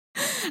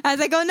I was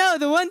like, oh no,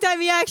 the one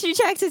time he actually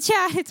checks the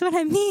chat, it's when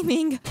I'm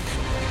memeing.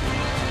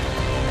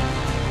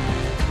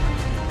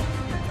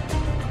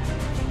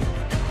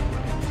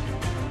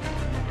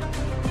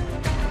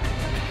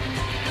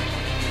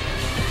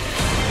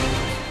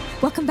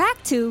 Welcome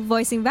back to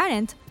Voicing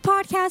Variant,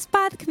 podcast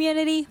by the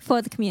community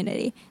for the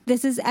community.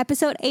 This is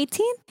episode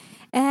 18,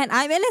 and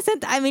I'm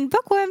Innocent. I mean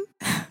Bookworm.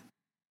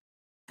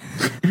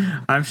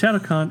 I'm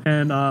ShadowCon,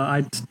 and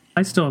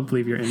I still don't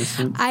believe you're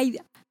innocent.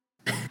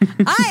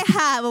 I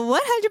have a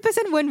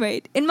 100% win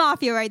rate in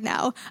Mafia right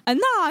now,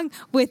 along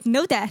with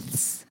no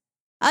deaths.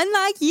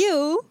 Unlike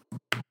you.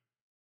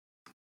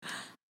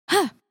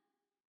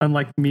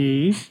 Unlike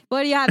me.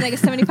 What do you have, like a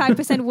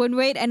 75% win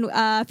rate and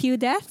a few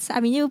deaths? I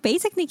mean, you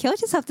basically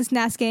killed yourself this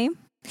last game.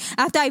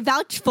 After I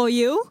vouched for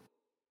you.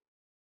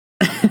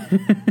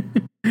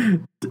 I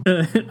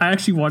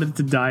actually wanted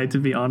to die, to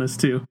be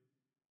honest, too.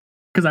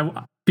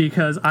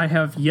 Because I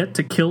have yet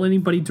to kill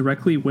anybody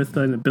directly with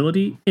an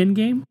ability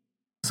in-game.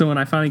 So when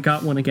I finally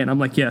got one again, I'm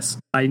like, yes,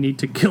 I need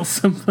to kill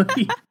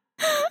somebody.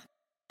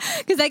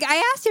 Because like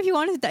I asked you if you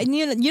wanted to,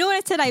 you know when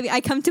I said I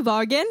come to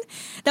bargain?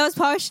 That was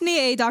partially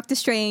a Doctor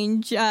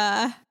Strange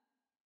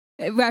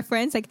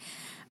reference. Like,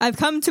 I've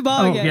come to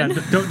bargain. Oh,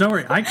 yeah, don't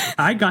worry.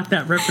 I got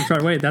that reference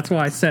right away. That's why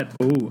I said,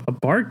 oh, a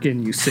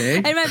bargain, you say?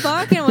 And my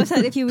bargain was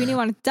that if you really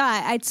want to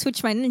die, I'd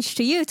switch my ninja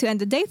to you to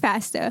end the day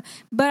faster.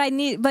 But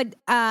when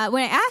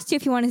I asked you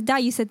if you wanted to die,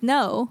 you said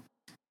no.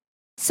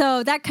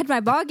 So that cut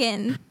my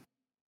bargain.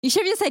 You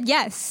should have just said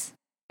yes.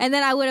 And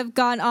then I would have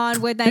gone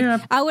on with, like,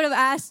 yeah. I would have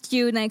asked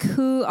you, like,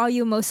 who are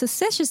you most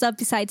suspicious of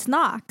besides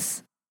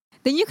Nox?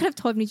 Then you could have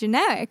told me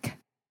generic.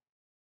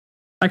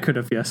 I could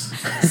have, yes.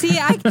 See,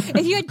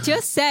 if you had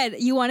just said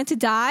you wanted to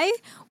die,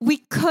 we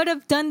could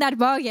have done that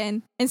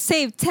bargain and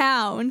saved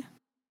town.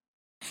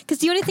 Because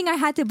the only thing I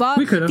had to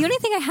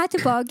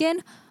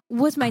bargain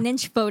was my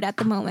ninja vote at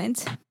the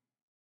moment.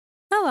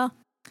 Oh well.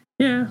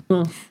 Yeah,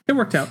 well, it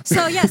worked out.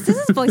 So yes, this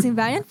is Voicing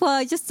Variant.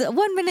 Well, just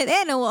 1 minute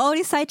in, and we're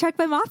already sidetracked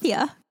by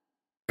Mafia.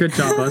 Good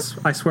job, us.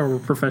 I swear we're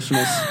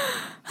professionals.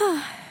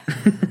 But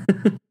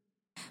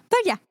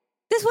yeah,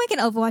 this week in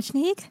Overwatch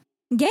League,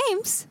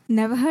 Games,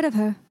 never heard of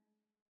her.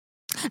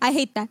 I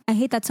hate that. I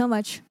hate that so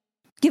much.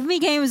 Give me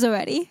Games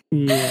already.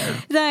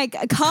 Yeah. Like,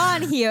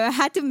 Khan here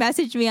had to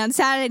message me on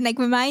Saturday and, like,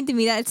 reminded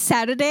me that it's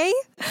Saturday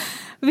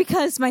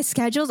because my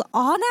schedule's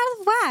all out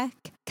of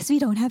whack because we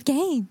don't have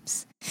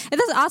games. It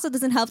also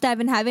doesn't help that I've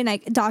been having,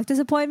 like, doctor's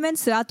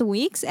appointments throughout the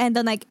weeks, and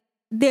then, like,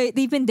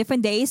 they've been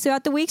different days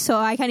throughout the week, so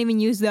I can't even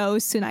use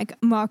those to, like,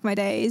 mark my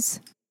days.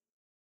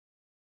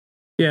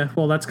 Yeah,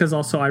 well, that's because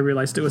also I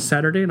realized it was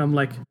Saturday, and I'm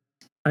like,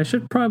 I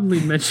should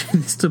probably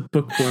mention this to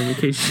Bookworm in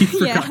case she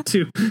forgot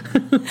to.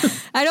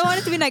 I don't want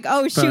it to be like,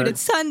 oh, shoot, it's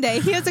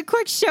Sunday. Here's a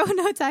quick show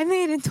notes I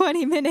made in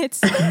 20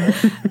 minutes.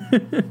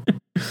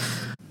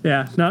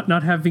 Yeah,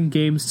 not having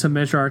games to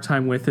measure our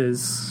time with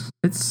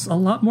it's a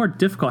lot more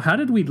difficult. How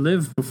did we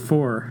live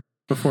before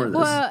this?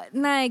 Well,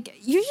 like,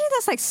 usually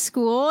there's, like,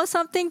 school or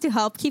something to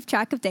help keep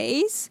track of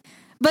days.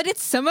 But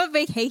it's summer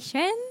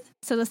vacation,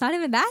 so there's not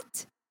even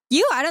that.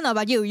 I don't know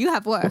about you. You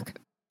have work.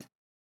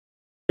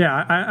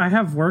 Yeah, I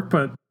have work,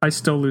 but I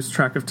still lose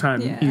track of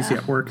time easy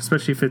at work,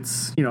 especially if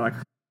it's, like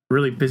a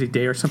really busy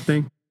day or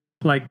something.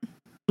 Like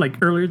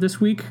earlier this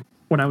week,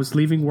 when I was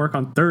leaving work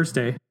on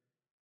Thursday,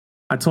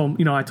 I told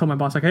my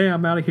boss, like, hey,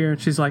 I'm out of here.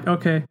 And she's like,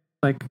 okay,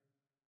 like,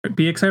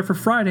 be excited for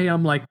Friday.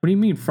 I'm like, what do you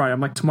mean Friday?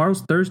 I'm like,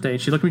 tomorrow's Thursday.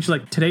 And she looked at me, she's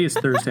like, today is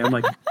Thursday. I'm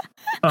like,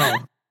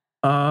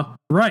 oh,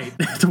 right.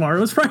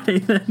 Tomorrow is Friday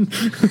then.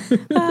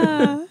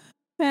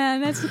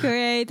 Man, that's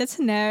great. That's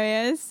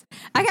hilarious.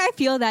 I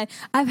feel that.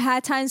 I've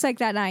had times like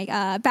that. Like,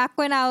 back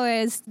when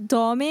I was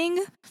dorming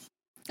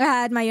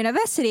at my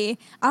university,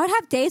 I would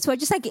have days where I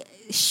just, like,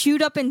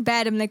 shoot up in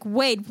bed. I'm like,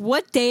 wait,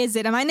 what day is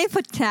it? Am I late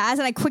for class?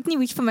 And I quickly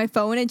reach for my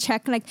phone and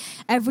check, like,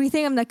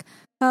 everything. I'm like,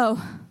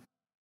 oh,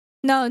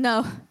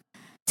 no.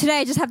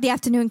 Today I just have the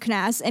afternoon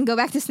class and go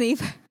back to sleep.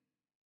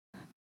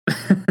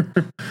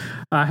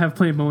 I have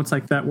plenty of moments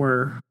like that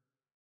where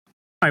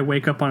I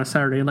wake up on a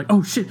Saturday and like,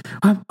 oh shit,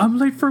 I'm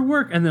late for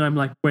work. And then I'm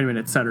like, wait a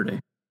minute, it's Saturday.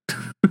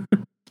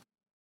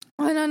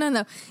 Oh,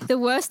 no. The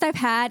worst I've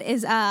had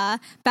is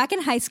back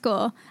in high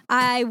school,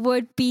 I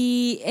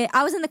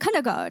was in the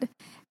color guard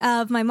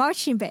of my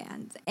marching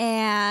band.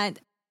 And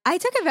I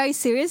took it very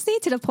seriously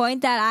to the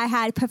point that I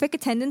had perfect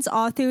attendance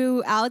all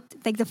throughout,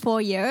 like, the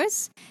 4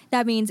 years.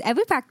 That means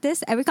every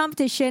practice, every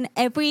competition,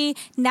 every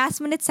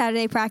last minute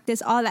Saturday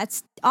practice, all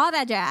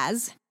that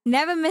jazz.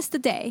 Never missed a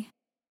day.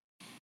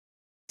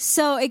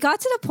 So it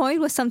got to the point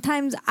where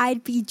sometimes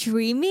I'd be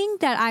dreaming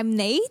that I'm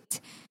late,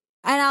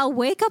 and I'll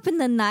wake up in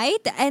the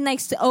night and,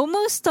 like,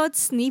 almost start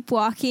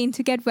sleepwalking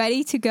to get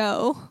ready to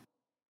go.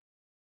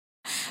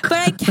 But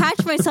I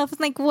catch myself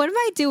and, like, what am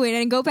I doing?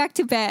 And go back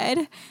to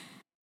bed.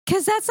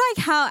 Because that's,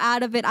 like, how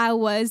out of it I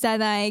was that,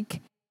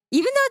 like,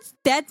 even though it's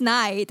dead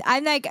night,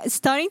 I'm, like,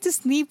 starting to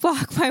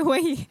sleepwalk my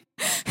way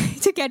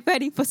to get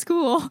ready for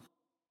school.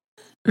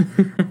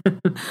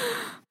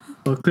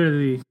 Well,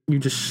 clearly you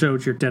just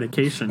showed your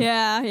dedication.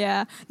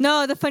 Yeah.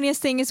 No, the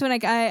funniest thing is when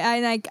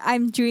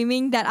I'm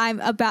dreaming that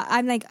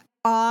I'm like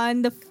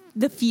on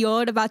the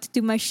field about to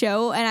do my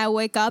show, and I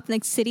wake up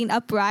like sitting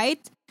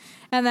upright,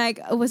 and like,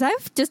 was I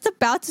just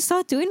about to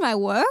start doing my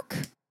work?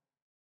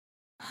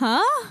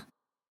 Huh?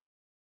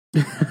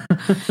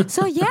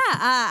 So yeah,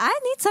 I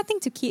need something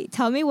to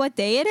tell me what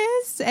day it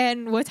is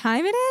and what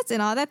time it is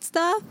and all that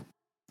stuff.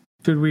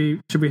 Should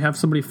we have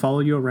somebody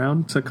follow you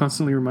around to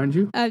constantly remind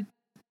you? Are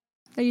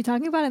you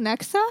talking about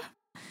Alexa?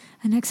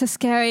 Alexa's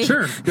scary.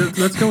 Sure,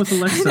 let's go with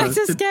Alexa.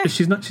 Alexa's scary.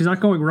 She's not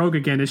going rogue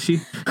again, is she?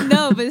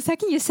 No, but the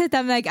second you said that,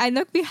 I'm like, I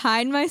look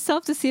behind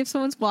myself to see if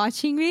someone's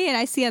watching me, and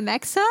I see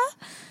Alexa.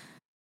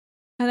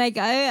 I'm like,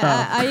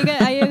 are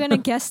you gonna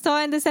guest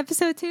star in this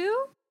episode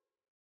too?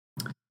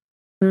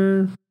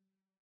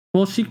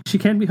 Well, she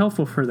can be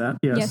helpful for that,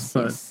 yes,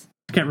 but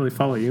she can't really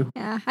follow you.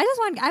 Yeah,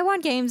 I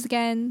want games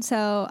again,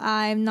 so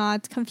I'm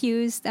not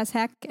confused as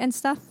heck and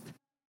stuff.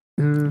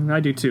 I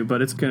do too,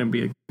 but it's going to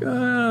be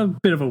a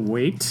bit of a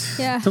wait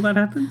till that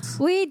happens.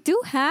 We do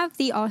have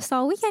the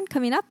All-Star Weekend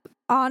coming up.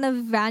 All of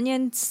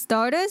Valiant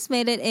starters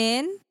made it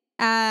in.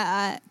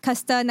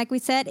 Custa, like we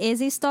said,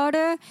 is a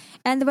starter,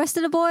 and the rest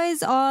of the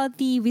boys are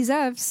the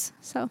reserves.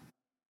 So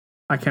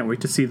I can't wait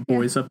to see the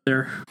boys up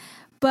there.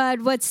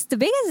 But what's the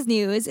biggest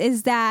news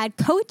is that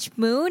Coach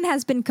Moon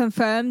has been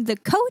confirmed the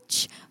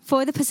coach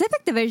for the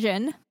Pacific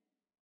Division.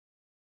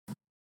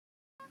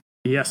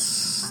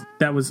 Yes,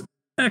 that was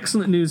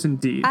excellent news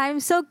indeed. I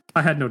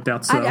had no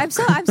doubts. I'm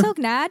so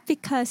glad,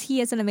 because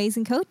he is an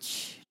amazing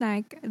coach.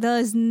 Like,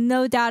 there's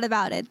no doubt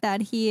about it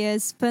that he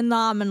is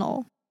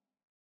phenomenal.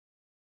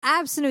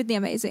 Absolutely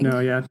amazing.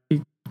 No,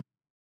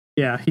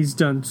 he's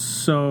done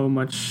so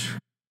much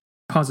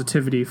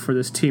positivity for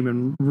this team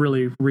and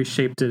really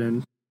reshaped it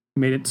and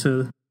made it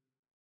to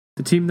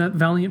the team that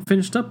Valiant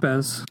finished up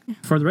as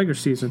for the regular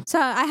season. So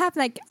I have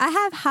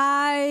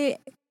high,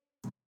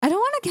 I don't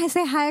want to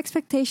say high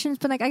expectations,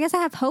 but like, I guess I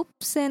have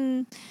hopes,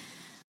 and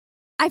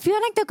I feel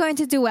like they're going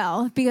to do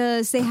well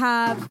because they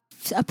have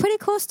a pretty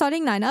cool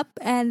starting lineup,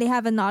 and they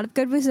have a lot of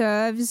good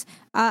reserves,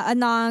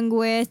 along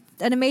with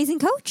an amazing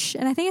coach,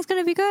 and I think it's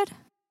going to be good.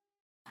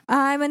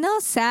 I'm a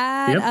little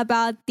sad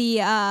about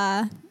the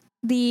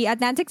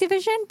Atlantic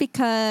Division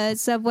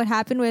because of what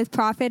happened with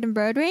Prophet and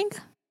Birdwing.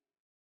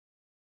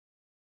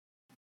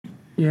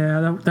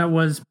 Yeah, that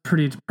was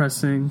pretty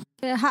depressing.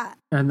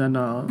 And then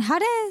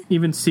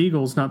even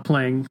Seagull's not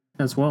playing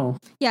as well.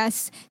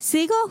 Yes,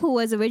 Seagull, who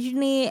was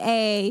originally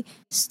a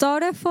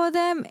starter for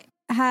them,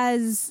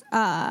 has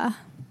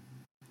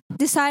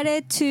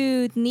decided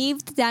to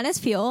leave the Dennis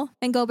Fuel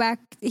and go back.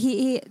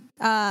 He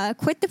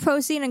quit the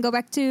pro scene and go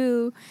back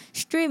to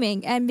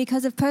streaming. And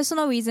because of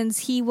personal reasons,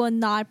 he will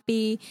not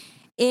be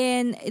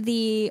in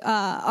the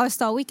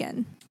All-Star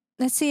Weekend.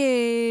 Let's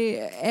see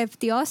if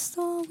the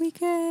All-Star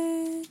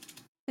Weekend...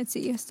 Let's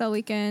see, All-Star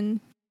Weekend.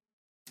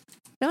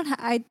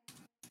 I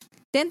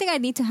didn't think I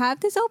need to have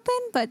this open,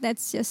 but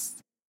that's just...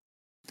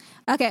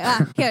 Okay,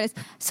 here it is.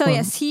 So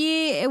yes,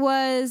 he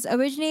was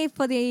originally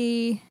for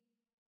the...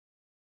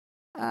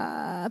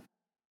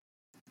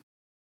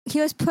 he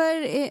was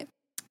put in...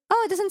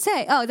 Oh, it doesn't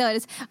say. Oh, there it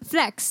is.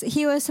 Flex.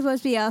 He was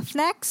supposed to be a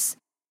flex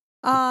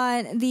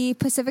on the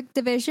Pacific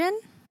Division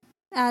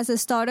as a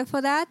starter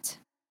for that.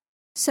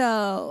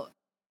 So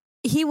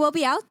he will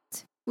be out.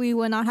 We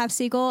will not have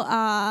Seagull.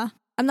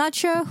 I'm not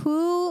sure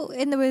who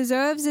in the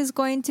reserves is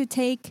going to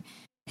take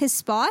his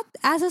spot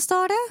as a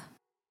starter.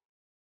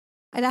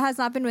 That has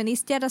not been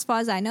released yet, as far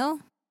as I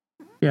know.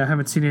 Yeah, I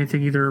haven't seen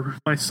anything either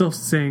myself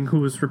saying who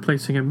was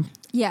replacing him.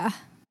 Yeah,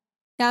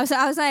 I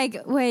was like,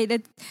 wait,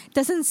 it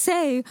doesn't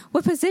say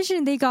what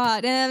position they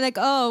got. And I'm like,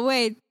 oh,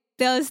 wait,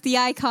 there's the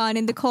icon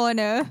in the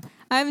corner.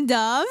 I'm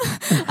dumb.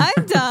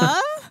 I'm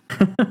dumb.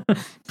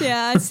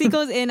 Yeah,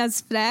 Seagull's in as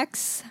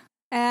flex.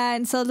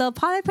 And so they'll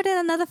probably put in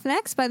another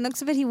flex, but it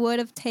looks of it, he would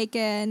have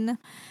taken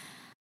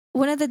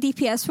one of the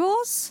DPS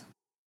roles.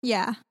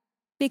 Yeah,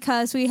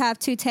 because we have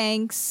two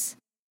tanks.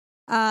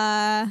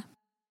 One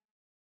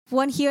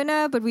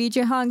Hyuna, but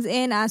Riju Hong's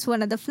in as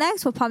one of the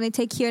flex. We'll probably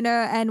take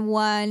Hyuna and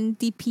one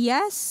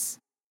DPS.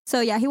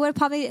 So yeah, he would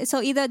probably...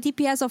 So either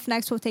DPS or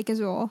flex will take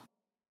his role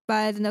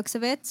by the looks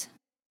of it.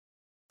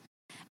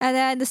 And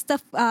then the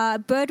stuff...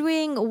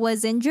 Birdwing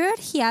was injured.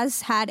 He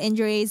has had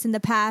injuries in the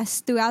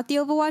past throughout the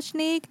Overwatch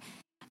League.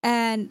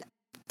 And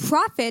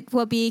Prophet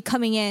will be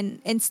coming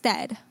in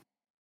instead.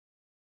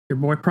 Your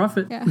boy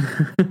Prophet. Yeah.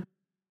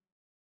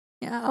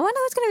 Yeah, I wonder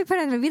what's going to be put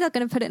in. Maybe they're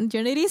going to put it in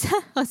Trinity's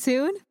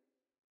soon.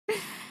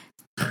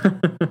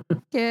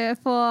 Yeah,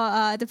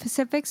 for the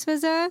Pacific's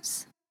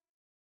reserves.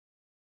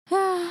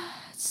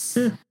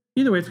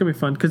 Either way, it's going to be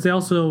fun because they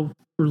also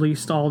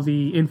released all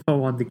the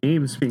info on the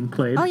games being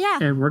played. Oh, yeah.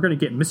 And we're going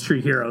to get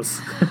mystery heroes.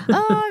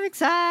 Oh, I'm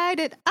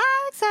excited.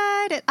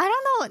 I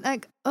don't know.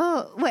 Like,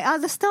 oh, wait, are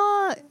there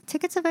still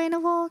tickets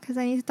available? Because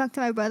I need to talk to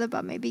my brother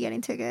about maybe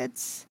getting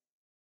tickets.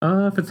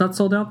 If it's not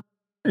sold out,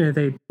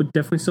 they would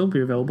definitely still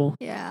be available.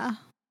 Yeah.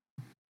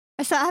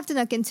 I have to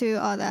look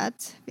into all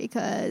that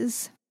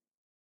because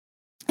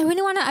I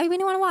really want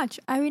to watch.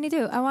 I really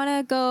do. I want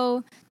to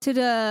go to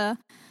the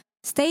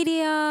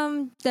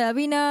stadium, the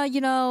arena,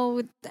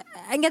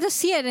 and get to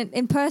see it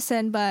in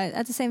person. But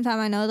at the same time,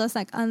 I know there's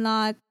like a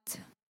lot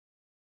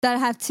that I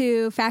have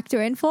to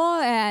factor in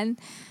for. And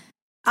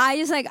I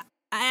just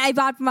I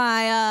bought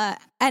my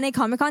NA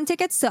Comic Con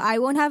tickets, so I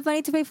won't have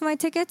money to pay for my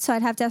tickets. So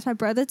I'd have to ask my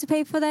brother to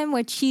pay for them,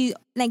 which he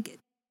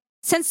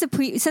since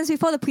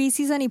before the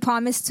preseason, he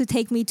promised to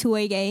take me to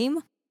a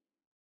game.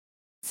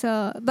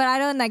 So, but I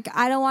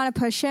don't want to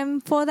push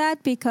him for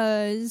that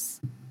because,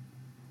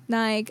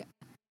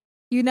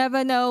 you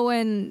never know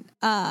when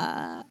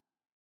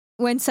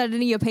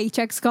suddenly your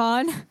paycheck's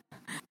gone.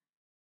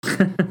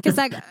 Because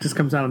just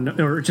comes out of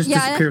or just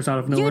disappears out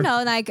of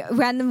nowhere.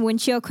 Random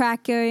windshield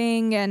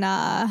cracking and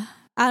I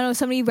don't know,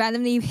 somebody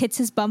randomly hits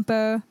his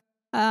bumper,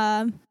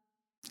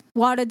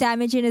 water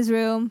damage in his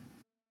room,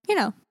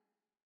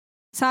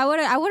 So I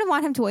wouldn't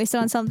want him to waste it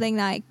on something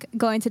like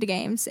going to the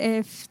games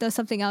if there's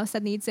something else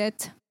that needs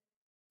it.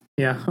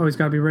 Yeah, always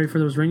gotta be ready for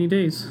those rainy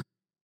days.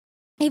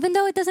 Even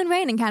though it doesn't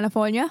rain in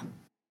California.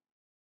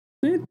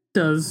 It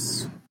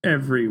does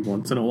every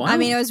once in a while. I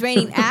mean, it was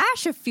raining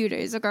ash a few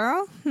days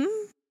ago.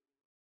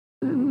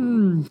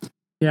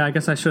 Yeah, I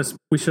guess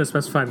we should have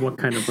specified what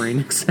kind of rain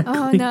exactly.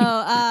 Oh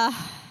no!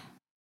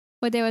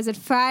 What day was it?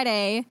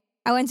 Friday.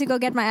 I went to go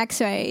get my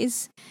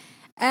X-rays,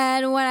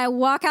 and when I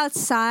walk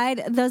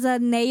outside, there's a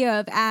layer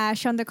of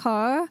ash on the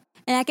car,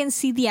 and I can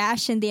see the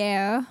ash in the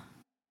air.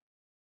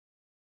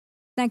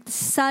 Like the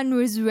sun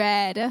was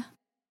red.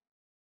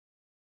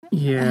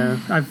 Yeah,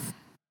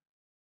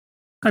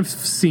 I've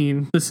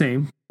seen the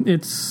same.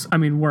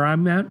 Where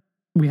I'm at,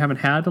 we haven't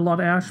had a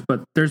lot of ash,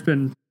 but there's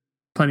been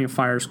plenty of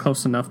fires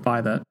close enough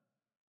by that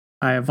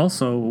I have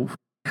also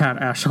had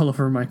ash all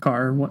over my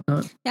car and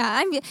whatnot.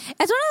 Yeah, it's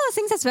one of those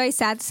things that's very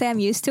sad to say I'm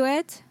used to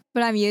it,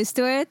 but I'm used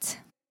to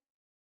it.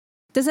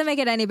 Doesn't make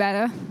it any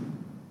better.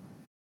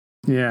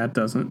 Yeah, it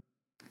doesn't.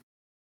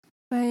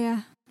 But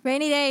yeah,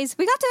 rainy days.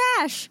 We got to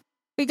ash.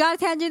 We got a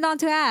tangent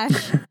onto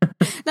ash.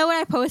 No, when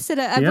I posted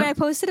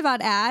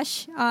about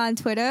Ash on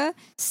Twitter,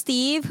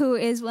 Steve, who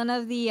is one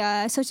of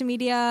the social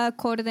media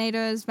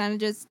coordinators,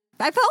 managers,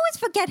 I always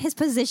forget his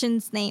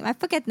position's name. I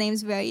forget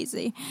names very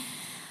easily.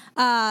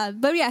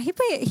 But yeah,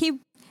 he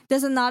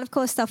does a lot of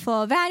cool stuff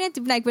for Valiant.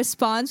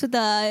 Responds with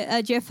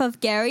a gif of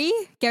Gary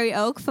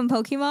Oak from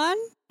Pokemon.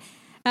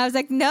 And I was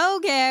like, no,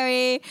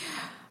 Gary,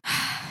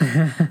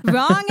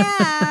 wrong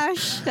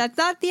Ash. That's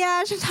not the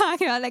Ash I'm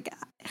talking about.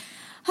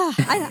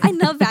 I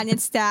love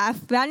Valiant staff.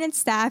 Valiant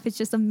staff is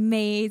just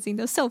amazing.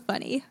 They're so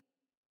funny.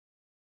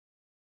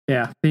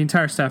 Yeah, the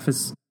entire staff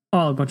is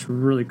all a bunch of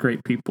really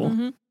great people.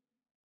 Mm-hmm.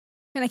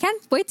 And I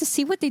can't wait to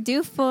see what they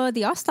do for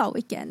the All-Star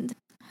weekend.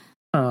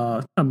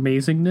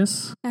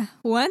 Amazingness.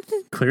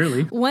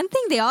 Clearly. One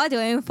thing they are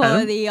doing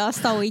for the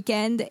All-Star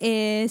weekend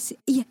is,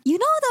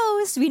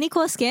 those really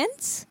cool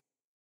skins?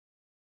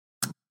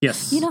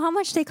 Yes. You know how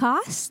much they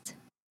cost?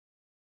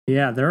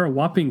 Yeah, they're a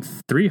whopping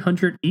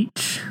 300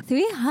 each.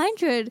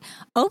 300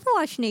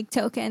 Overwatch League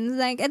tokens.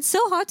 It's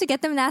so hard to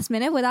get them last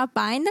minute without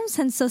buying them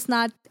since there's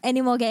not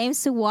any more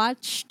games to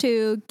watch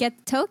to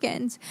get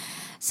tokens.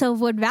 So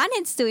what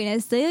Valiant's doing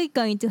is they're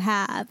going to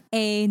have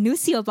a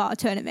Nucio Ball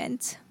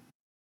tournament.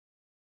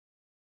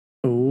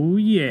 Oh,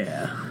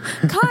 yeah.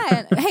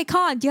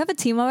 Colin, do you have a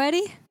team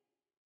already?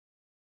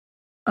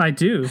 I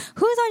do.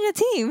 Who's on your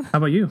team? How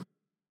about you?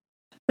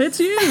 It's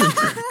you.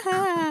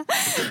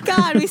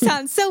 God, we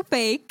sound so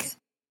fake.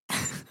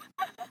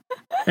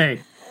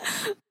 Hey,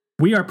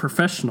 we are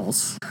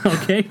professionals,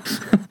 okay?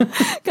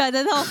 God,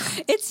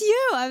 it's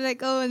you. I'm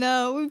like, oh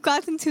no, we've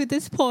gotten to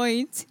this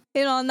point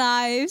in our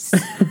lives.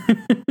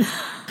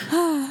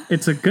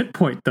 It's a good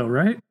point, though,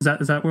 right?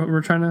 Is that what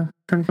we're trying to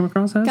come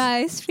across as?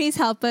 Guys, please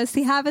help us.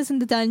 They have us in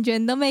the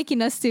dungeon. They're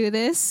making us do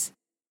this.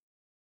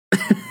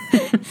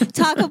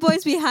 Taco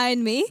Boy's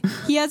behind me.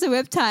 He has a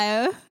rip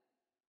tire.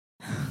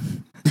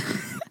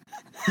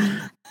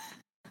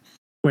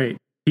 Wait,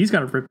 he's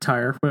got a rip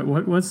tire.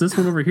 What's this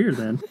one over here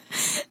then?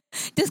 Just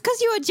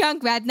because you were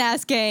Junkrat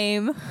last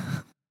game.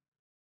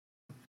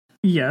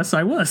 Yes,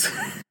 I was.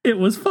 It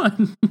was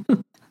fun.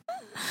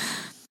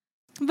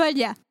 But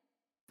yeah,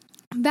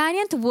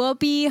 Valiant will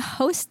be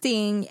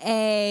hosting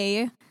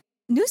a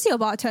Nucio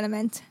Ball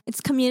tournament. It's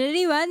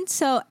community run,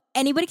 so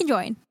anybody can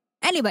join.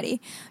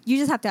 Anybody. You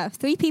just have to have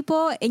 3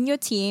 people in your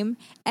team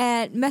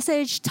and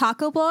message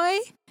Taco Boy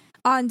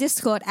on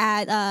Discord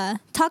at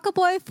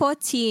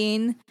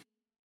TacoBoy14.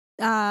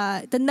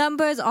 The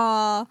numbers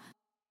are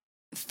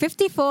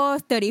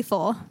 5434.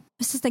 I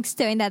was just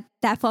staring at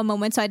that for a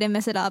moment so I didn't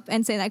mess it up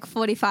and say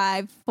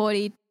 45,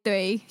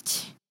 43.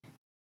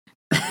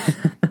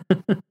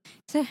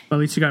 Well, at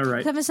least you got it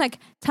right. So I'm just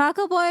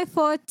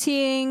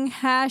TacoBoy14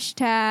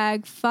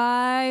 hashtag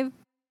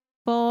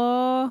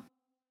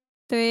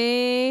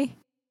 543.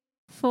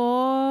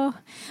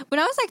 When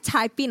I was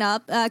typing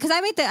up, because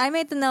I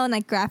made the known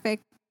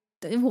graphic,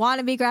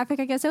 wannabe graphic,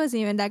 I guess it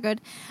wasn't even that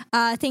good.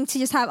 Thing to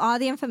just have all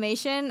the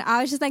information.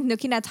 I was just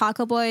looking at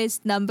Taco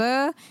Boy's number.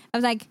 I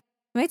was like,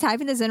 am I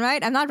typing this in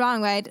right? I'm not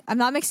wrong, right? I'm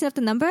not mixing up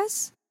the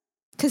numbers.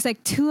 because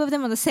like 2 of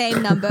them are the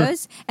same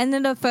numbers, and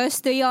then the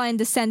first 3 are in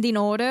descending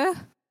order.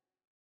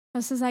 I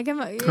was just like,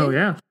 oh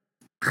yeah.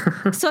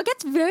 So it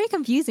gets very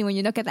confusing when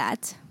you look at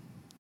that.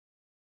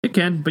 It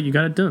can, but you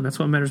got it done. That's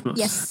what matters most.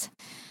 Yes.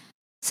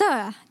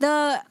 So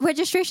the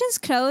registration's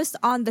closed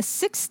on the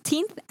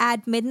 16th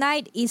at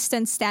midnight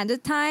Eastern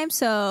Standard Time.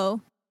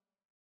 So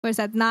what is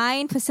that,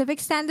 9 Pacific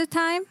Standard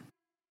Time?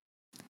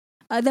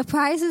 The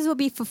prizes will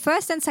be for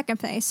first and second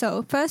place.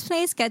 So first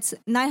place gets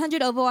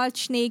 900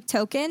 Overwatch League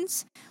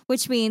tokens,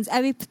 which means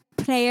every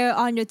player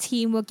on your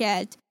team will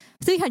get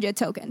 300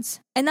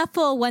 tokens, enough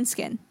for 1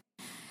 skin.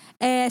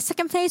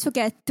 Second place will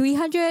get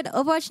 300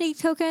 Overwatch League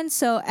tokens,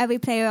 so every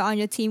player on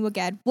your team will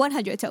get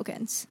 100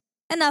 tokens,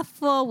 enough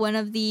for 1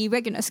 of the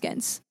regular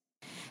skins.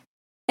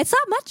 It's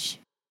not much,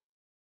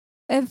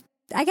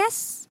 I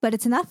guess, but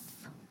it's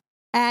enough.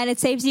 And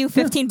it saves you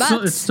 $15. So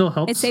it still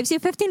helps. It saves you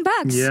 $15.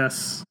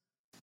 Yes.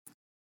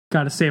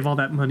 Gotta save all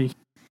that money.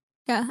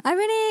 Yeah, I'm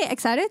really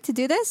excited to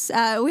do this.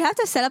 We have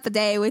to set up a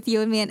day with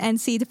you and me and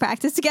NC to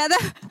practice together.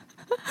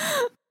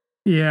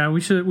 Yeah,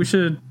 we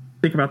should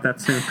think about that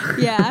soon.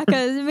 Yeah,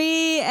 because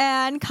me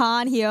and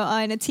Khan here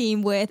are in a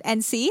team with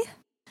NC.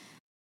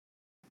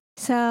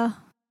 So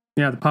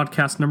yeah, the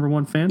podcast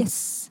 #1 fan.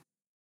 Yes.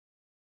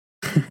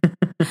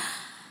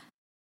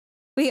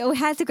 we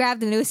had to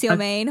grab the Lucio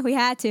main. We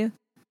had to.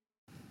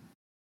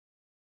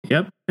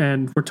 Yep,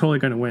 and we're totally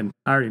gonna win.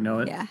 I already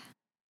know it. Yeah.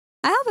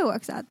 I hope it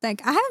works out.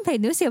 Like, I haven't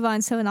played Lucio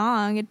in so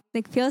long. It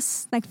like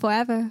feels like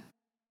forever.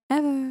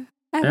 Ever.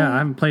 Yeah, I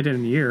haven't played it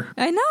in a year.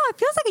 I know, it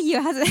feels like a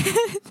year, hasn't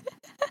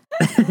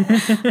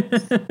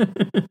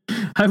it?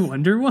 I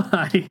wonder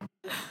why.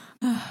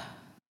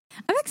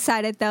 I'm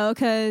excited though,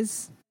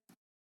 because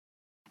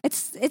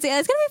it's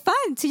gonna be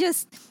fun to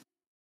just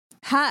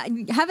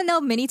have a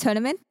little mini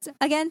tournament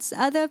against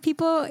other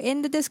people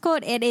in the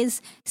Discord. It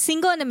is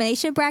single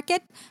elimination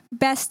bracket,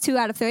 best 2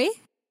 out of 3.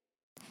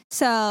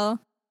 So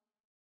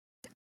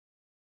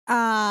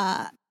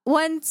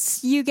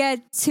once you get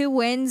 2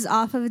 wins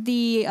off of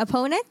the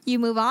opponent, you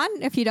move on.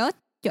 If you don't,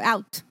 you're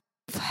out.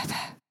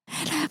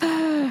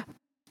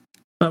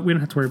 But we don't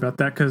have to worry about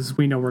that because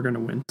we know we're going to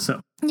win.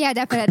 So yeah,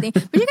 definitely.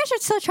 But you guys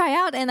should still try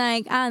out and,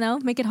 like, I don't know,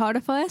 make it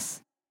harder for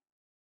us.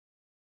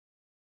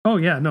 Oh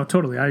yeah, no,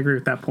 totally. I agree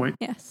with that point.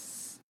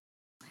 Yes.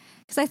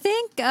 Because I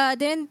think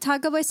then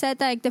Taco Boy said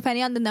that, like,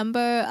 depending on the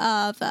number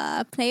of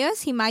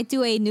players, he might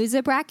do a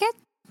loser bracket.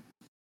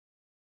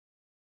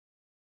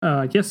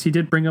 Yes, he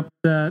did bring up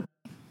that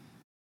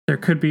there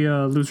could be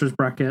a loser's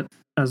bracket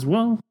as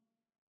well,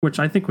 which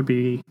I think would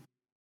be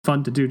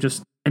fun to do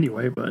just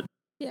anyway, but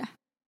yeah,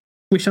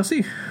 we shall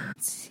see.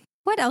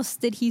 What else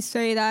did he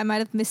say that I might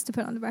have missed to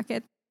put on the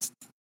bracket?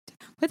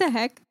 What the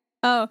heck?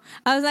 Oh,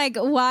 I was like,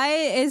 why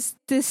is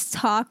this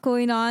talk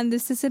going on?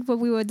 This isn't what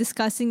we were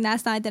discussing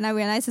last night. Then I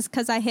realized it's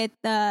because I hit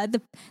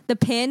the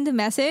pinned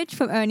message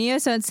from earlier,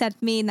 so it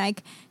sent me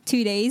like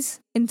 2 days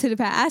into the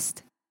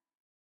past.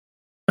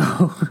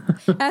 Oh.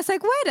 I was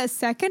like, wait a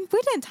second,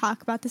 we didn't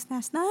talk about this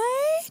last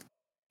night.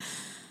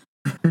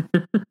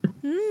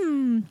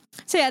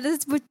 So yeah,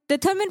 the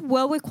tournament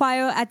will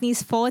require at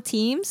least 4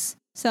 teams.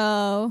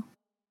 So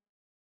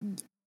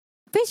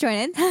please join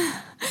in.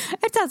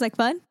 It sounds like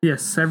fun.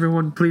 Yes,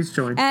 everyone, please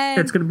join. And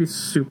it's going to be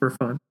super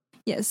fun.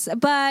 Yes,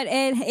 but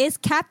it is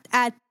capped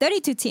at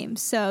 32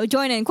 teams. So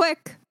join in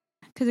quick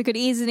because it could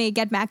easily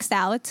get maxed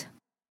out.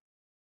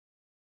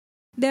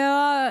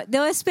 There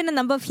has been a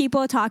number of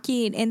people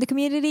talking in the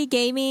community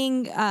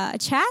gaming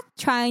chat,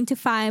 trying to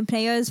find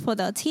players for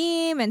their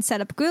team and set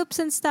up groups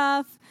and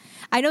stuff.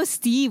 I know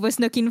Steve was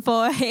looking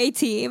for a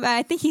team.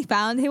 I think he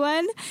found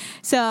one.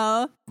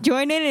 So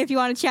join in if you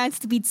want a chance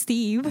to beat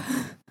Steve.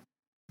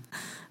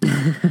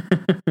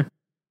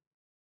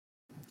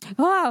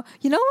 Wow,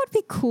 you know what would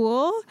be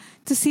cool?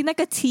 To see like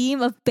a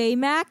team of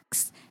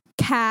Baymax,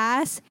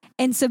 Cass,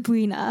 and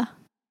Sabrina.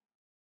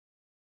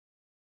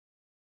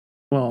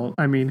 Well,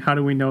 I mean, how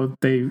do we know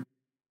they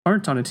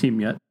aren't on a team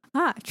yet?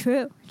 Ah,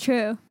 true.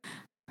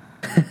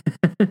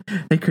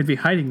 They could be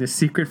hiding this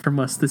secret from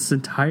us this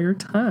entire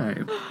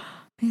time.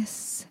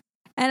 Yes.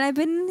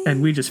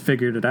 And we just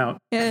figured it out.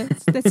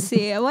 Yes, let's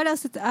see. What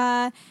else?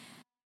 The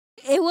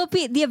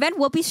event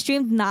will be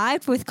streamed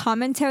live with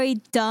commentary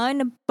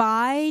done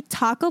by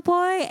Taco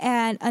Boy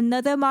and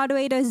another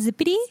moderator,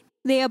 Zippity.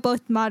 They are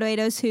both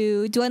moderators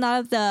who do a lot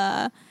of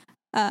the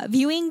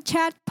viewing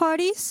chat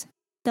parties.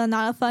 They're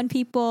not a fun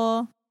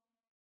people.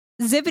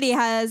 Zippity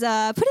has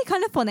a pretty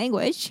colorful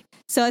language,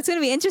 so it's going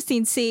to be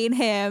interesting seeing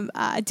him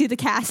do the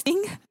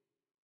casting.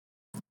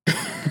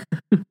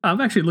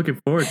 I'm actually looking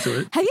forward to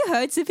it. Have you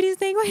heard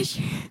Zippity's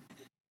language?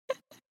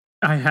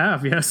 I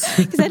have, yes.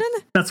 Because I don't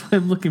know. That's why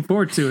I'm looking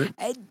forward to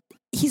it.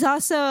 He's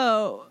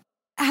also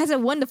has a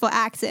wonderful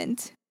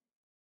accent.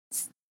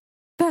 It's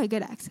very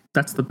good accent.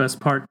 That's the best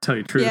part, to tell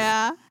you the truth.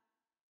 Yeah.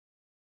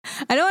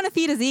 I don't want to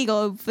feed his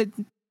ego, but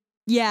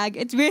yeah,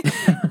 it's really.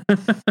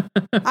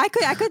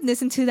 I could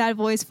listen to that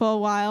voice for a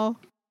while.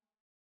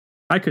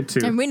 I could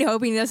too. I'm really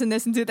hoping he doesn't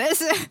listen to this.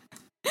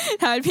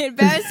 That would be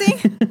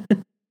embarrassing.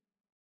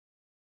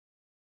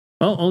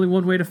 Well, only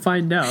one way to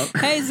find out.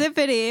 Hey,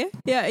 Zippity.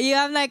 Yeah, you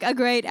have like a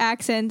great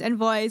accent and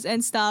voice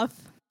and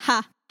stuff.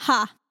 Ha,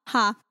 ha,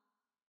 ha.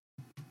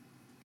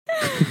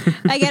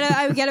 I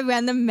get a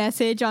random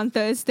message on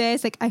Thursday.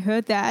 It's like, I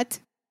heard that.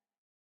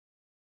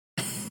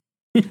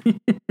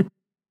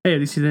 Hey, at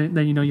least then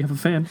you know you have a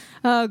fan.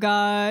 Oh,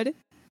 God.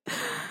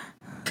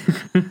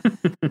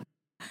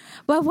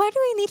 Well, why do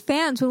we need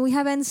fans when we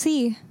have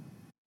NC?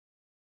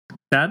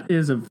 That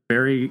is a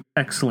very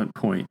excellent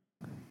point.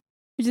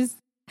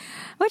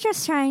 We're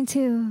just trying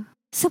to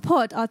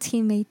support our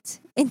teammates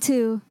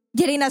into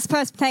getting us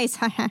first place.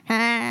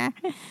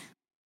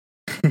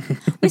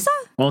 We saw.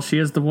 Well, she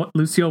is the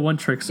Lucio one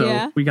trick,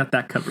 so we got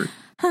that covered.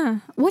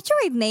 What should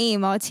we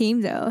name our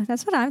team though?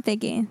 That's what I'm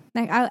thinking.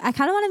 Like, I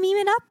kind of want to meme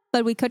it up,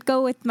 but we could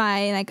go with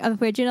my like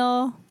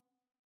original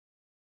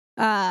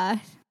pun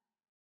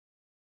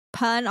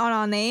on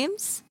our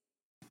names.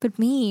 But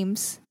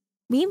memes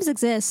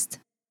exist.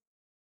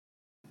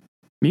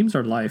 Memes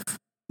are life.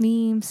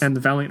 Memes. And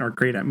the Valiant are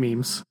great at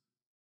memes.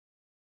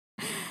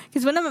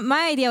 Because one of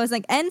my idea was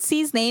like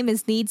NC's name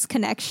is Needs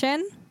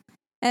Connection.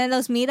 And then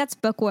there's me, that's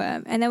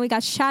Bookworm. And then we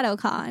got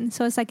ShadowCon.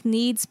 So it's like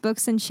Needs,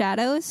 Books, and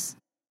Shadows.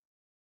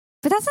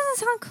 But that doesn't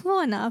sound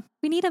cool enough.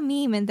 We need a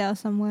meme in there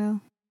somewhere.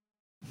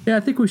 Yeah, I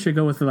think we should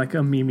go with like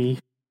a meme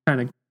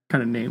kind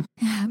of name.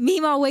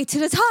 Meme our way to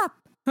the top.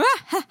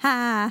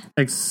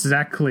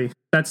 Exactly.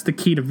 That's the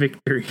key to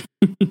victory.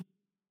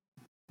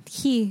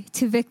 Key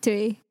to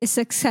victory is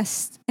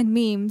success and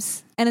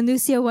memes and a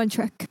Lucio one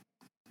trick.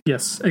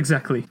 Yes,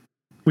 exactly.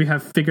 We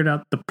have figured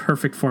out the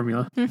perfect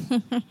formula.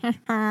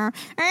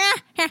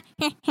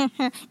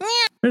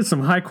 There's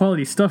some high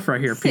quality stuff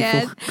right here, people.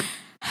 Yeah.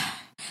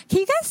 Can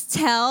you guys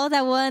tell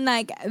that we're in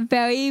like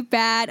very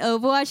bad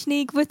Overwatch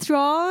League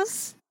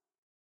withdrawals?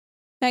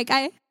 Like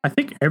I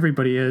think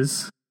everybody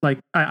is. Like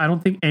I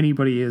don't think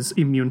anybody is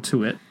immune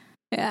to it.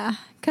 Yeah,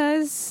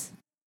 because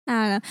I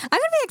don't know. I'm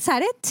gonna be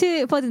excited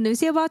for the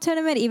Lucio Ball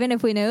tournament, even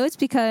if we lose,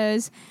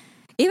 because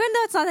even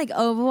though it's not like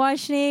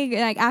Overwatch League,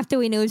 like after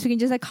we lose, we can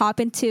just like hop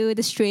into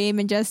the stream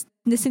and just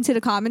listen to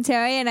the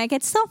commentary, and like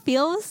it still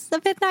feels a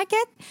bit like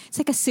it. It's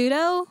like a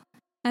pseudo.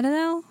 I don't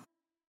know.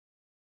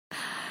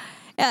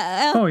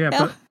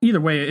 But either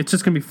way, it's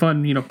just gonna be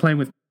fun, playing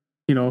with,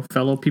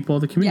 fellow people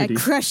of the community. Yeah,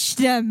 crush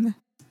them.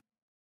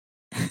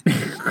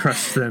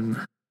 Crush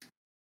them.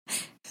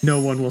 No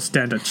one will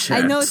stand a chance.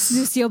 I know it's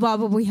Lucio Ball,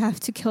 but we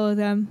have to kill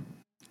them.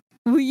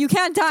 You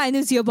can't die,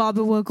 Lucio Ball,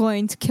 but we're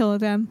going to kill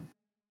them.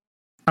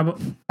 I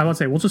would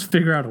say we'll just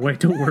figure out a way.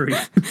 Don't worry.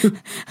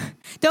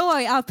 Don't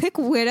worry. I'll pick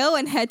Widow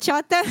and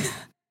headshot them.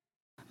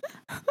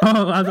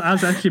 I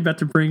was actually about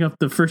to bring up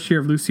the first year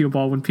of Lucio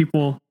Ball when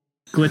people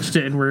glitched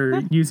it and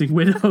were using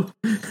Widow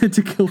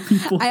to kill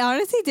people. I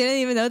honestly didn't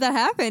even know that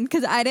happened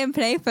because I didn't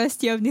play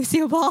first year of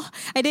Lucio Ball.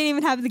 I didn't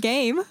even have the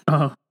game.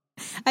 Oh.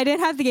 I didn't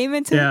have the game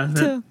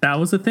until... that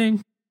was a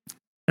thing.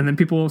 And then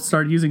people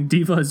started using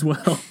D.Va as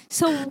well.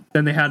 So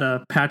then they had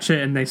to patch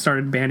it and they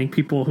started banning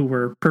people who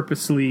were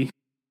purposely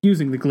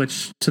using the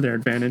glitch to their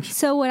advantage.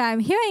 So what I'm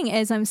hearing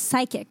is I'm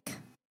psychic.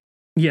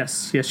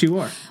 Yes, you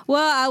are.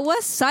 Well, I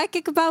was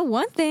psychic about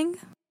one thing.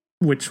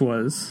 Which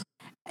was?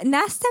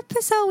 Last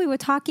episode, we were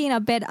talking a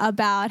bit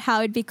about how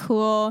it'd be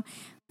cool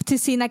to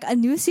see like a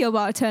Lucio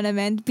Ball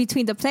tournament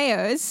between the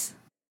players.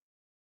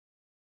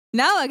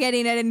 Now we're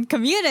getting it in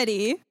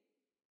community.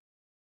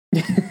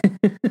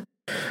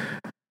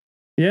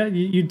 Yeah,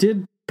 you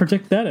did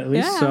predict that at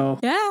least, so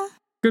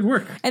good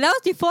work. And that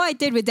was before I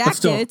did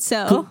Redacted,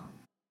 so... Cool.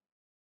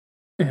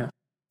 Yeah,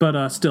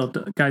 but still,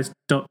 guys,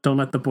 don't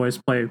let the boys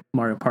play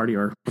Mario Party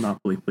or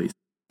Monopoly, please.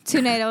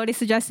 Too late, I already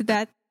suggested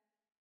that.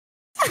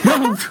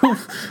 No.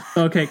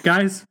 Okay,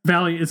 guys,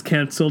 Valiant is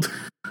canceled.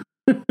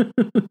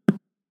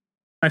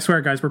 I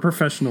swear, guys, we're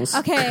professionals.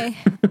 Okay.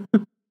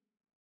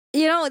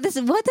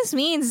 What this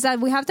means is that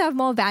we have to have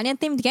more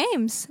Valiant-themed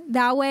games.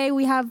 That way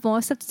we have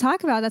more stuff to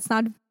talk about that's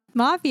not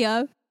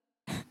Mafia.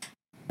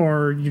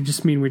 Or you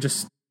just mean we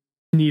just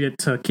need it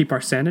to keep our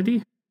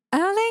sanity? I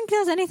don't think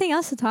there's anything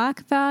else to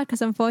talk about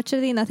because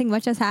unfortunately nothing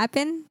much has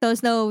happened.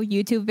 There's no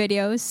YouTube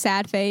videos.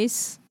 Sad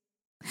face.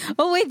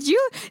 Oh wait, did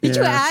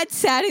you add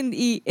sad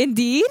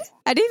indeed?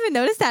 I didn't even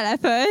notice that at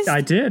first.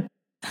 I did.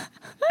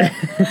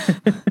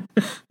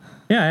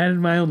 Yeah, I added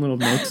my own little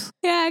notes.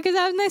 Yeah, because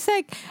I was nice.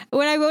 Like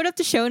when I wrote up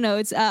the show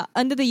notes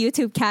under the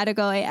YouTube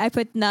category, I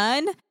put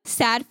none,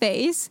 sad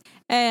face,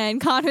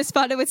 and Con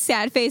responded with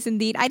sad face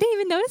indeed. I didn't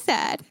even notice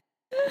that.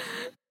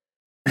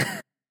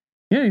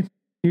 Yeah,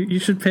 you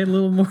should pay a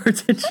little more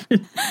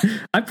attention.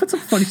 I put some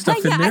funny stuff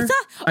in there.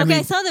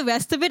 I saw the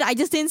rest of it. I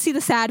just didn't see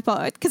the sad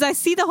part because I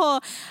see the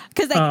whole.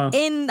 Because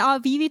in our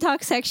BB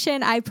Talk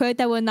section, I put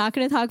that we're not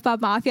going to talk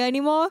about Mafia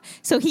anymore.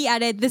 So he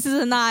added, "This is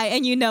a lie,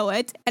 and you know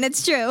it," and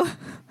it's true.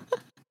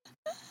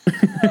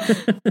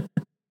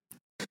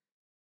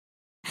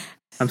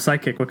 I'm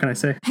psychic. What can I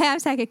say? Hey, I'm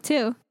psychic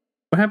too.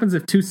 What happens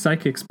if two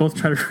psychics both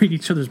try to read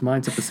each other's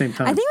minds at the same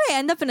time? I think we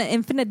end up in an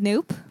infinite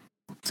loop.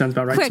 Sounds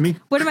about right to me.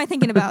 What am I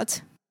thinking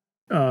about?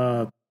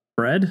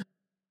 Bread?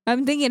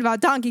 I'm thinking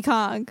about Donkey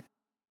Kong.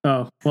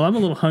 Oh, well, I'm a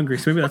little hungry,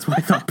 so maybe that's why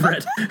I thought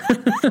bread.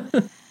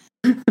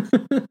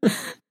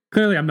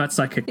 Clearly, I'm not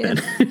psychic then.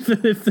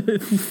 if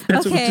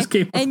that's what we just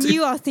came up and to.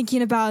 You are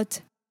thinking about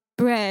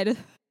bread.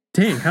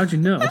 Dang, how'd you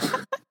know?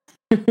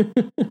 I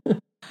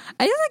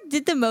just like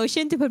did the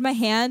motion to put my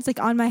hands like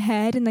on my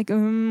head and like,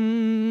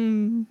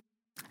 I'm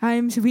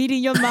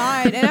reading your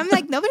mind. And I'm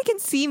like, nobody can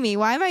see me.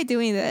 Why am I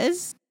doing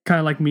this? Kind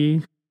of like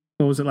me.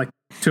 What was it, like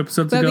 2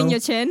 episodes ago? Rubbing your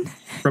chin.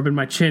 Rubbing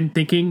my chin,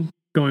 thinking,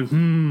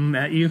 going,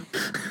 at you.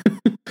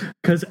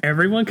 Because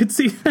everyone could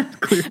see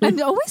that clearly.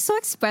 I'm always so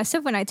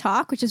expressive when I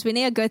talk, which is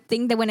really a good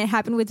thing that when it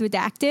happened with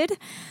Redacted.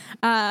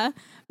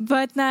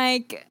 But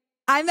like,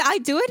 I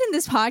do it in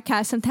this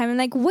podcast sometimes. I'm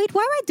like, wait,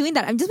 why am I doing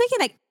that? I'm just making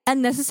like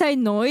unnecessary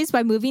noise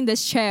by moving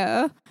this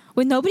chair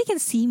when nobody can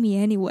see me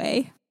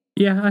anyway.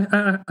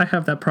 Yeah, I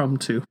have that problem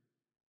too.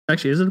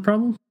 Actually, is it a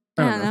problem?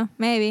 I don't know.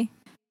 Maybe.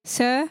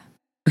 Sir,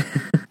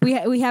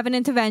 we have an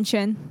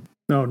intervention.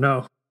 Oh,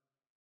 no.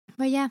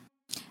 But yeah.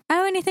 I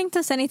don't think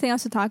anything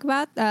else to talk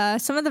about.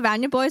 Some of the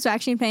Valiant boys were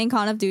actually playing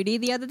Call of Duty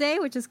the other day,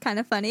 which is kind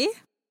of funny.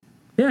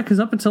 Yeah, because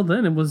up until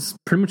then, it was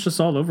pretty much just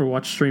all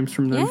Overwatch streams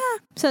from them. Yeah,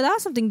 so that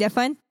was something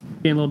different.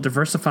 Being a little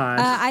diversified.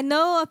 I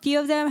know a few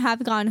of them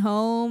have gone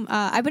home.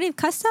 I believe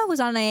Custa was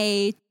on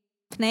a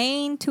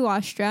plane to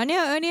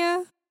Australia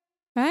earlier,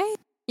 right?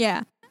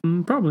 Yeah.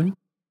 Probably.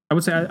 I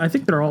would say, I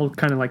think they're all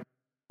kind of like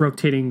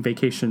rotating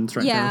vacations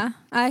right now. Yeah,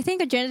 I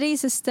think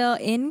Agenides is still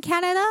in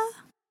Canada.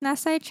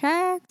 Last I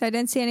checked, I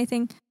didn't see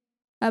anything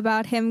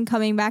about him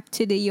coming back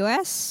to the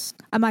US.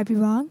 I might be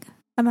wrong.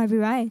 I might be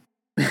right.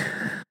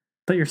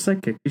 But you're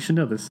psychic. You should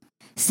know this.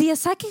 See, a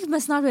psychic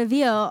must not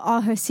reveal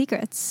all her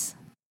secrets.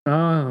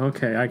 Oh,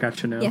 okay. I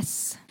got you now.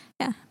 Yes.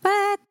 Yeah.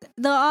 But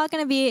they're all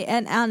going to be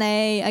in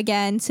LA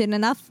again soon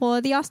enough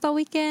for the All-Star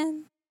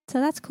weekend. So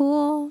that's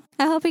cool.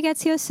 I hope he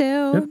gets here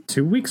soon. Yep,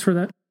 2 weeks for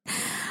that.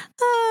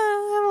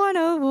 I want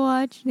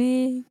Overwatch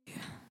League.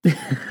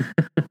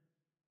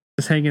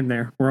 Just hang in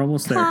there. We're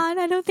almost there. Come on,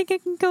 I don't think I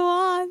can go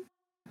on.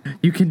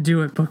 You can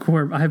do it,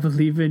 Bookworm. I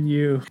believe in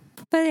you.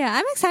 But yeah,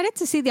 I'm excited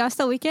to see the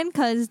All-Star weekend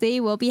because they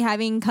will be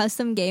having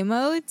custom game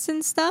modes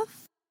and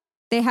stuff.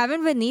 They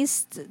haven't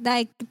released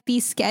like the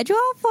schedule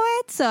for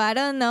it, so I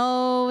don't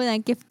know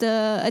like if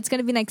it's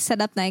gonna be like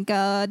set up like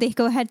they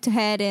go head to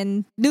head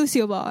in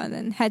Lucio Ball and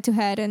then head to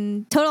head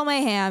and Total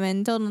Mayhem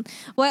and Total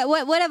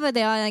whatever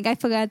they are. Like I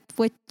forgot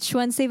which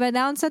ones they've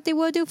announced that they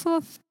will do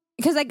for.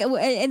 Because like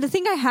in the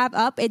thing I have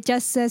up, it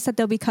just says that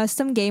there'll be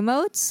custom game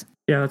modes.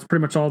 Yeah, that's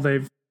pretty much all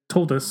they've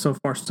told us so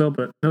far still,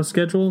 but no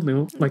schedule.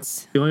 No, like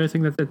the only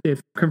thing that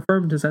they've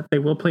confirmed is that they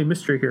will play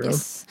Mystery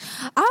Heroes.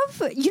 Yes.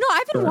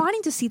 I've been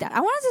wanting to see that. I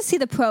wanted to see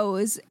the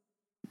pros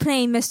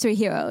playing Mystery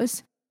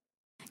Heroes.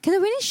 Because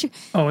it really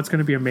oh, it's going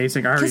to be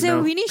amazing. I already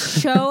know. Because they really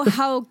show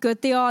how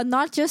good they are,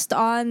 not just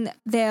on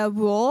their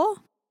role,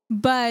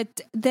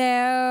 but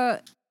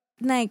their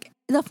like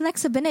the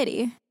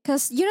flexibility.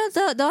 Because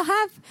they'll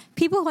have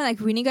people who are like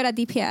really good at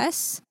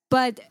DPS,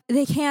 but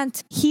they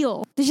can't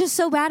heal. They're just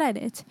so bad at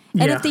it.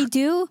 And if they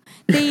do,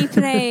 they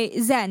play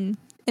Zen,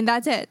 and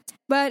that's it.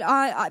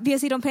 But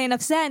because they don't play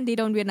enough Zen, they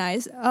don't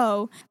realize,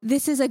 oh,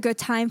 this is a good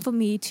time for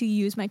me to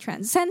use my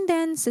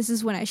Transcendence. This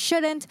is when I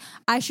shouldn't.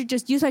 I should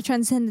just use my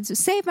Transcendence to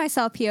save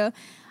myself here.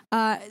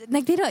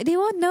 Like they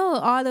won't know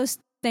all those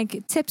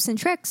like tips and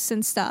tricks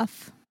and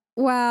stuff.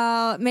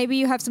 Well, maybe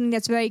you have something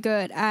that's very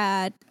good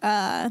at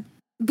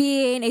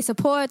being a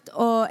support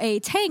or a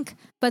tank,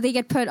 but they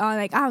get put on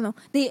like I don't know.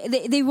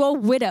 They roll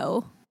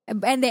Widow,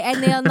 and they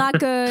are not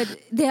good.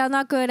 They are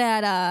not good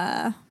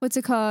at what's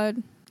it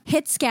called,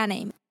 hit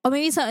scanning, or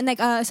maybe something like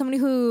somebody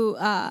who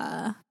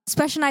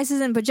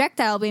specializes in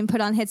projectile being put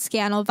on hit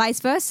scan, or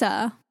vice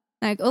versa.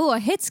 Like a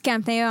hit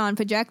scan player on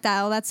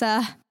projectile. That's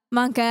a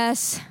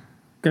monk-ass.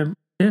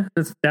 Yeah,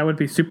 that would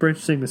be super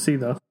interesting to see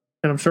though,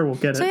 and I'm sure we'll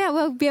get it. So yeah,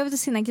 we'll be able to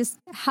see like just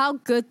how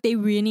good they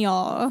really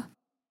are.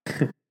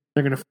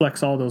 They're going to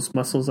flex all those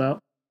muscles out.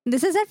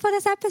 This is it for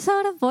this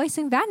episode of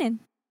Voicing Valiant.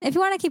 If you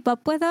want to keep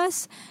up with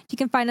us, you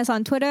can find us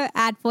on Twitter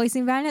at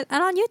Voicing Valiant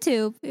and on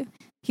YouTube. You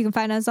can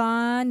find us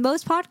on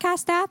most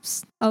podcast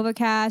apps,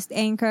 Overcast,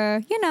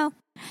 Anchor,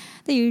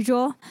 the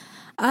usual.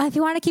 If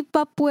you want to keep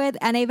up with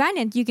NA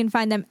Valiant, you can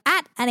find them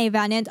at NA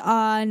Valiant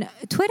on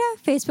Twitter,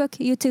 Facebook,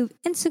 YouTube,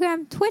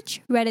 Instagram, Twitch,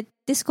 Reddit,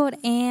 Discord,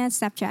 and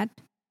Snapchat.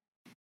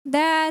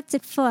 That's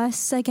it for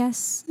us, I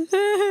guess.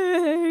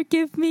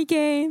 Give me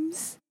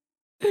games.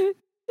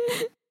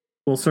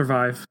 We'll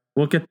survive.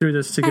 We'll get through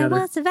this together. I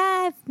will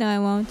survive. No, I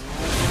won't.